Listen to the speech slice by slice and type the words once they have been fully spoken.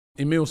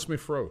Emile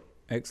Smith-Rowe.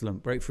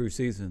 Excellent. Breakthrough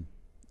season.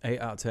 8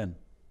 out of 10.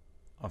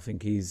 I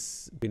think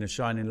he's been a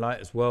shining light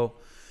as well,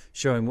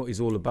 showing what he's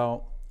all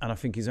about. And I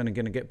think he's only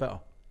going to get better.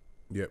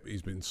 Yep,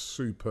 he's been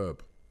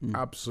superb.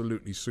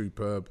 Absolutely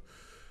superb.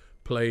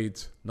 Played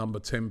number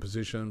 10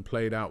 position,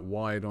 played out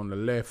wide on the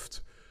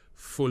left,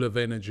 full of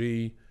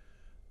energy.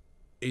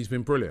 He's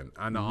been brilliant.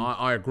 And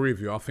I agree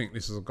with you. I think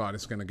this is a guy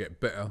that's going to get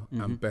better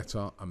and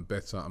better and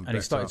better and better. And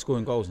he started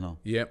scoring goals now.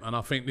 Yep, and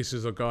I think this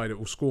is a guy that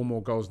will score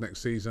more goals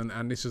next season.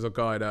 And this is a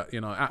guy that,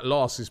 you know, at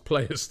last is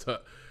players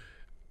that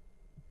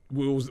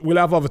we'll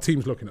have other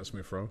teams looking at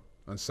Smith-Rowe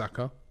and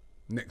Saka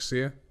next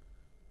year.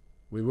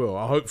 We will.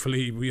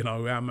 Hopefully, you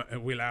know,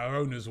 our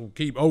owners will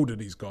keep hold of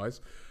these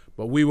guys.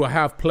 But we will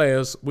have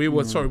players. We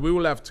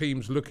will have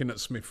teams looking at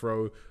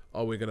Smith-Rowe.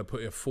 Oh, we're going to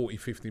put a 40,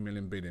 50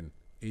 million bid in.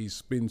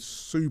 He's been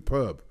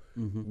superb.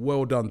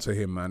 Well done to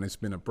him, man. It's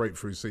been a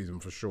breakthrough season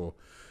for sure.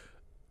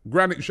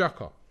 Granit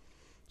Xhaka.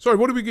 Sorry,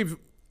 what did we give?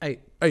 8.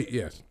 8,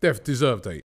 yes. Deserved 8,